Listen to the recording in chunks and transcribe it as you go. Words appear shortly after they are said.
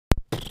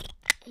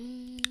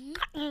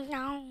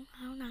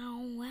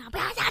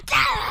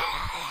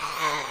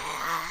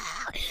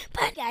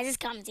But guys, this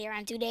comes here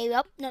on today.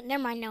 Oh, no,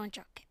 never mind, no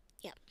intro. Okay,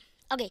 yep.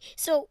 Okay,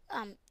 so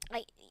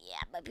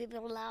but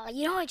people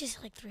I just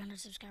hit like 300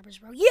 subscribers,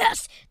 bro.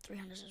 Yes,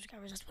 300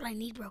 subscribers. That's what I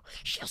need, bro.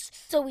 Yes.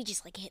 So we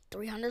just hit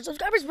 300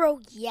 subscribers, bro.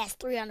 Yes,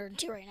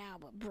 302 right now,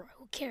 but bro,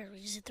 who cares?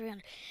 We just hit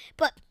 300.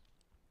 But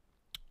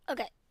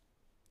okay,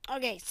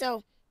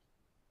 so.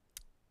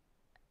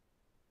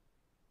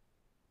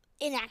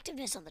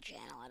 Inactiveness on the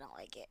channel, I don't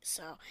like it.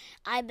 So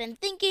I've been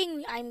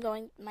thinking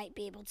might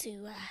be able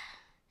to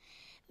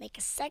make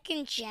a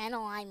second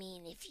channel. I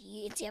mean,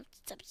 it's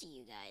up to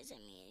you guys. I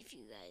mean, if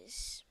you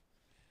guys,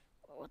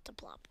 what the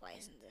plop? Why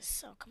isn't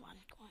this? Oh, come on.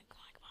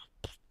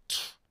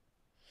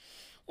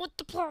 What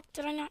the plop?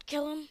 Did I not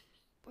kill him?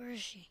 Where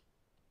is she?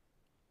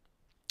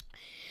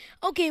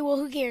 Okay, well,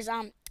 who cares?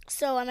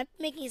 So I'm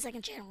making a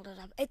second channel.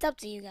 It's up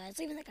to you guys.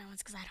 Leave in the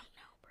comments because I don't know.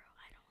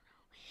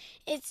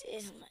 It's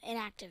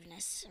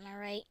inactiveness, am I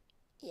right?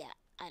 Yeah,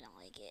 I don't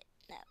like it.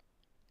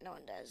 No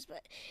one does,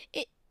 but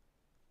it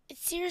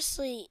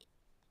seriously,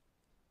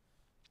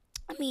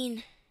 I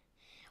mean,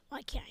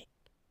 why can't I?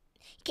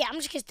 Okay, I'm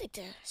just gonna stick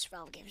to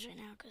survival games right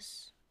now,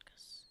 cause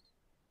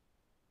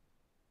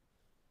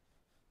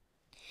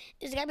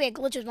there's gotta be a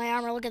glitch with my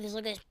armor. Look at this,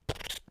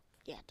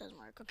 Yeah, it doesn't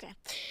work, okay.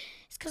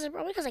 It's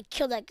probably because I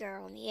killed that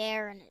girl in the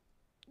air and it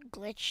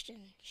glitched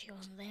and she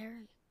wasn't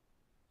there.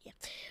 Yeah.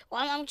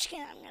 Well, I'm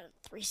gonna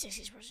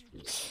 360 person.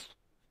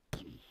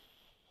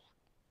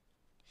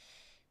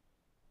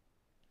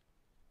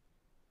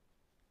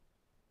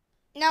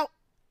 No.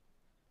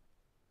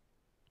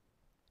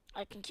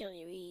 I can kill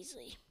you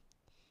easily.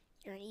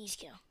 You're an easy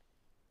kill.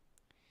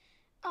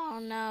 Oh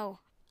no.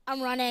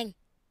 I'm running.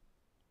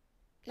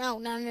 No.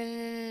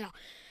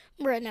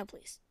 Bruh, no,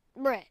 please.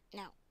 Bruh,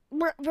 no.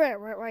 Bruh,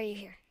 why are you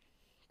here?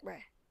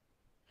 Bruh.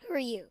 Who are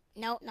you?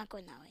 No, not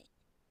going that way.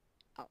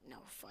 Oh, no,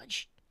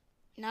 fudge.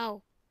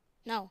 No.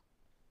 Oh,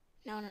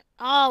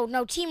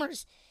 no,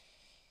 teamers.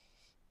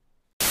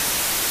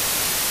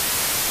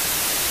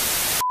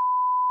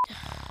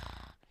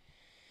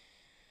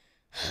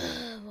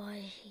 Why I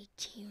hate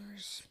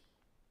teamers.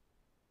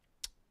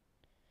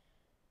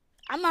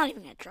 I'm not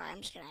even gonna try.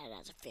 I'm just gonna add it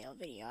as a fail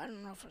video. I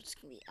don't know if it's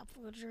gonna be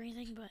uploaded or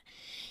anything, but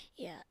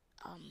yeah.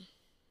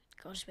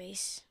 Go to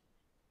space.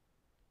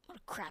 What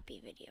a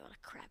crappy video.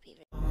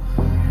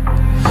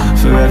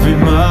 For every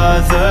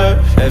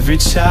mother, every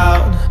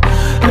child,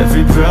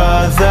 every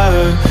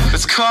brother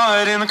that's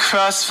caught in the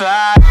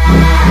crossfire,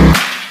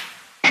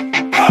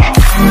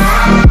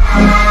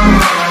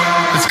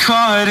 that's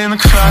caught in the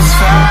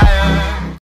crossfire.